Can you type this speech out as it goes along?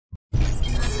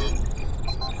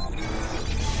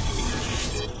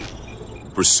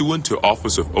Pursuant to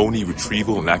Office of ONI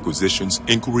Retrieval and Acquisitions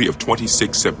Inquiry of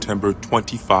 26 September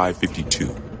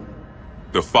 2552.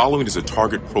 The following is a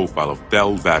target profile of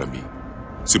Thel Vadami,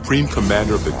 Supreme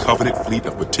Commander of the Covenant Fleet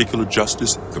of Particular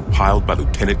Justice, compiled by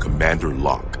Lieutenant Commander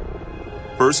Locke.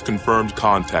 First confirmed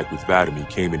contact with Vadami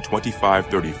came in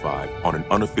 2535 on an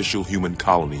unofficial human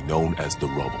colony known as the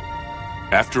Rubble.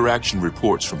 After-action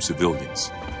reports from civilians,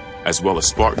 as well as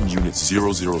Spartan Units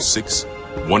 006,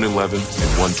 111,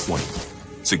 and 120,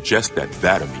 suggest that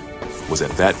Vadami was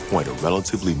at that point a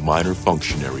relatively minor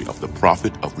functionary of the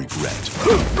Prophet of Regret.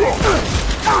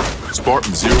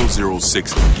 Spartan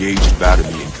 006 engaged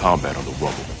Vadami in combat on the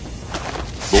Rubble.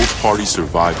 Both parties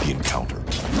survived the encounter.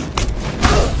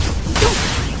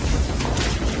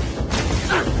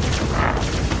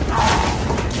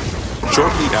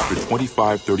 Shortly after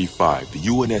 2535, the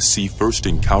UNSC first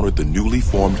encountered the newly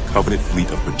formed Covenant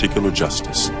Fleet of Particular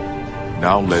Justice,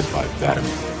 now led by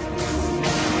Vadami.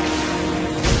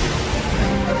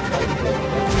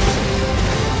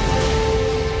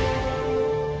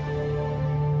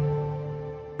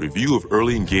 Review of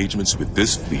early engagements with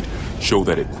this fleet show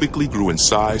that it quickly grew in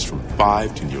size from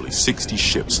 5 to nearly 60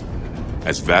 ships,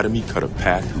 as Vadami cut a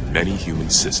path through many human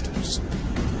systems.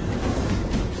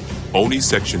 ONI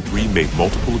Section 3 made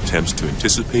multiple attempts to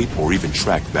anticipate or even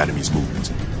track Vadami's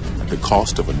movements, at the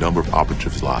cost of a number of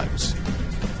operatives' lives.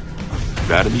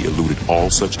 Vadami eluded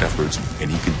all such efforts, and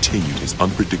he continued his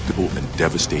unpredictable and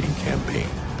devastating campaign.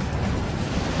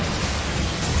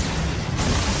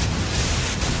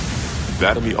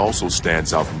 Vadami also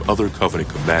stands out from other Covenant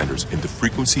commanders in the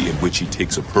frequency in which he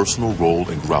takes a personal role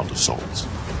in ground assaults.